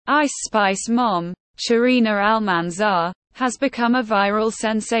Ice Spice mom, Charina Almanzar, has become a viral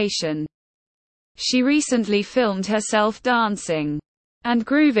sensation. She recently filmed herself dancing and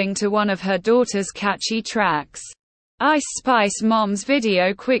grooving to one of her daughter's catchy tracks. Ice Spice mom's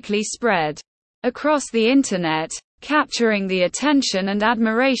video quickly spread across the internet, capturing the attention and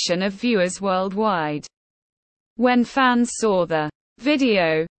admiration of viewers worldwide. When fans saw the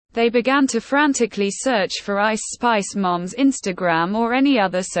video, they began to frantically search for Ice Spice mom's Instagram or any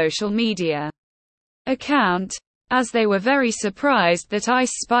other social media account, as they were very surprised that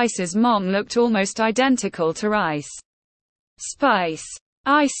Ice Spice's mom looked almost identical to Ice Spice.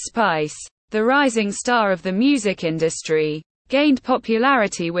 Ice Spice, the rising star of the music industry, gained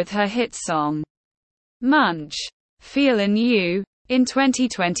popularity with her hit song, Munch, Feelin' You, in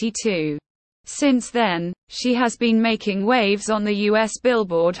 2022. Since then, she has been making waves on the US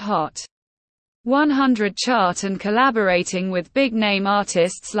Billboard Hot 100 chart and collaborating with big-name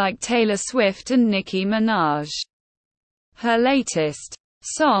artists like Taylor Swift and Nicki Minaj. Her latest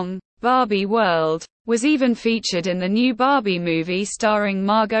song, Barbie World, was even featured in the new Barbie movie starring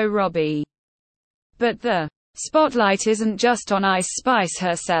Margot Robbie. But the spotlight isn't just on Ice Spice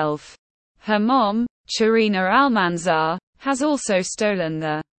herself. Her mom, Charina Almanzar, has also stolen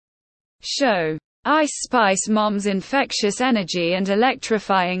the show. Ice Spice mom's infectious energy and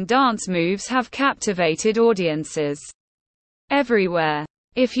electrifying dance moves have captivated audiences everywhere.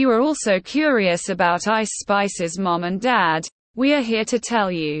 If you are also curious about Ice Spice's mom and dad, we are here to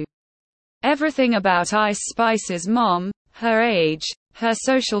tell you everything about Ice Spice's mom, her age, her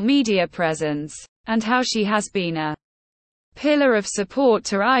social media presence, and how she has been a pillar of support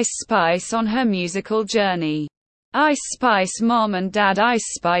to Ice Spice on her musical journey. Ice Spice mom and dad.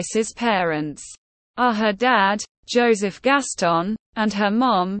 Ice Spice's parents are her dad, Joseph Gaston, and her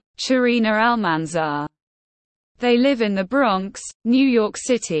mom, Charina Almanzar. They live in the Bronx, New York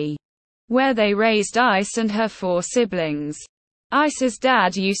City, where they raised Ice and her 4 siblings. Ice's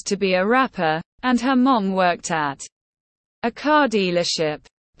dad used to be a rapper, and her mom worked at a car dealership.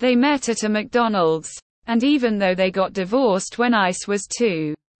 They met at a McDonald's, and even though they got divorced when Ice was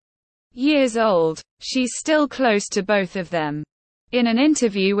 2 years old, she's still close to both of them. In an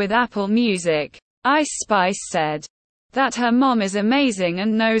interview with Apple Music, Ice Spice said that her mom is amazing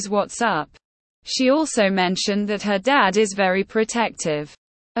and knows what's up. She also mentioned that her dad is very protective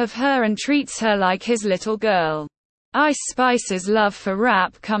of her and treats her like his little girl. Ice Spice's love for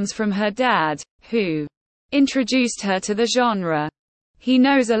rap comes from her dad, who introduced her to the genre. He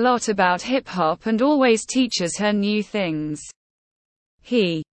knows a lot about hip-hop and always teaches her new things.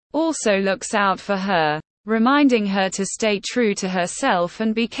 He also looks out for her, reminding her to stay true to herself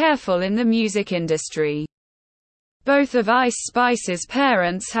and be careful in the music industry. Both of Ice Spice's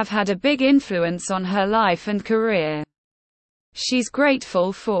parents have had a big influence on her life and career. She's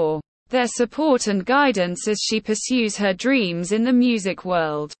grateful for their support and guidance as she pursues her dreams in the music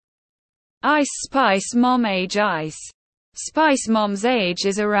world. Ice Spice mom age. Ice Spice mom's age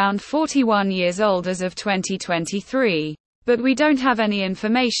is around 41 years old as of 2023, but we don't have any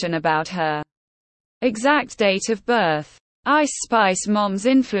information about her exact date of birth. Ice Spice mom's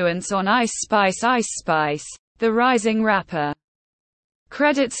influence on Ice Spice. Ice Spice, the rising rapper,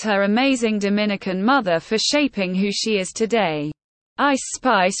 credits her amazing Dominican mother for shaping who she is today. Ice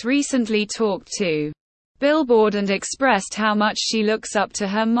Spice recently talked to Billboard and expressed how much she looks up to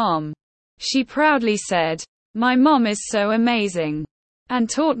her mom. She proudly said, "My mom is so amazing and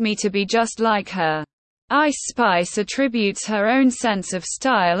taught me to be just like her." Ice Spice attributes her own sense of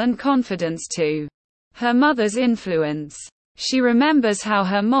style and confidence to her mother's influence. She remembers how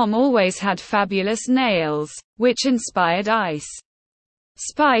her mom always had fabulous nails, which inspired Ice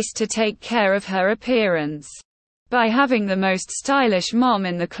Spice to take care of her appearance. By having the most stylish mom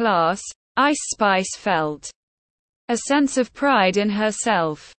in the class, Ice Spice felt a sense of pride in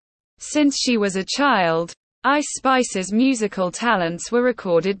herself. Since she was a child, Ice Spice's musical talents were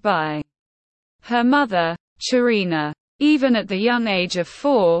recorded by her mother, Charina. Even at the young age of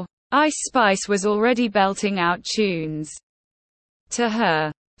 4, Ice Spice was already belting out tunes. To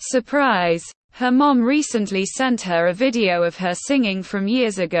her surprise, her mom recently sent her a video of her singing from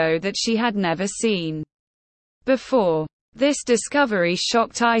years ago that she had never seen before. This discovery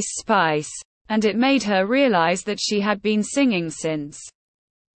shocked Ice Spice, and it made her realize that she had been singing since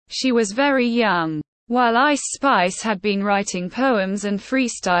she was very young. While Ice Spice had been writing poems and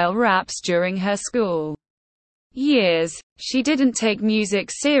freestyle raps during her school years, she didn't take music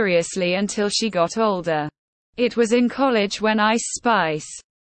seriously until she got older. It was in college when Ice Spice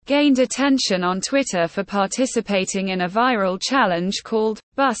gained attention on Twitter for participating in a viral challenge called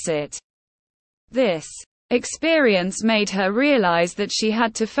Bus It. This experience made her realize that she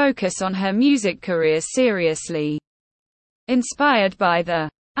had to focus on her music career seriously. Inspired by the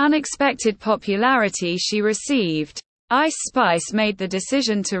unexpected popularity she received, Ice Spice made the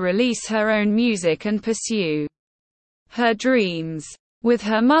decision to release her own music and pursue her dreams. With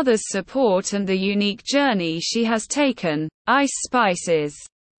her mother's support and the unique journey she has taken, Ice Spice is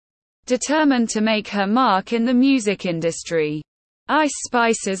determined to make her mark in the music industry. Ice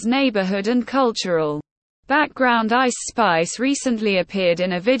Spice's neighborhood and cultural background. Ice Spice recently appeared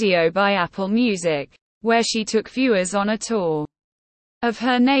in a video by Apple Music, where she took viewers on a tour of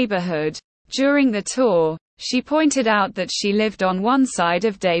her neighborhood. During the tour, she pointed out that she lived on one side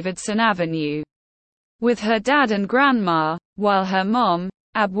of Davidson Avenue with her dad and grandma, while her mom,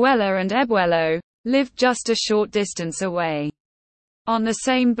 abuela and abuelo, lived just a short distance away on the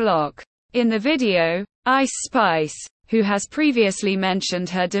same block. In the video, Ice Spice, who has previously mentioned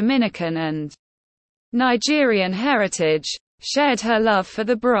her Dominican and Nigerian heritage, shared her love for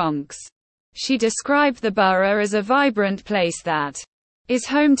the Bronx. She described the borough as a vibrant place that is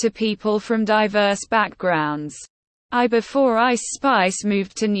home to people from diverse backgrounds. Before Ice Spice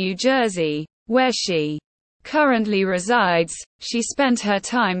moved to New Jersey, where she currently resides, she spent her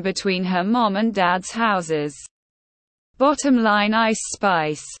time between her mom and dad's houses. Bottom line: Ice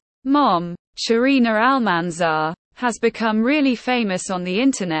Spice mom, Charina Almanzar, has become really famous on the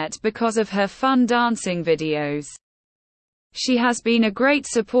internet because of her fun dancing videos. She has been a great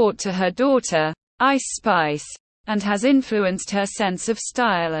support to her daughter, Ice Spice, and has influenced her sense of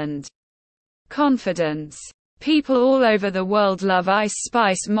style and confidence. People all over the world love Ice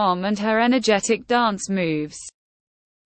Spice mom and her energetic dance moves.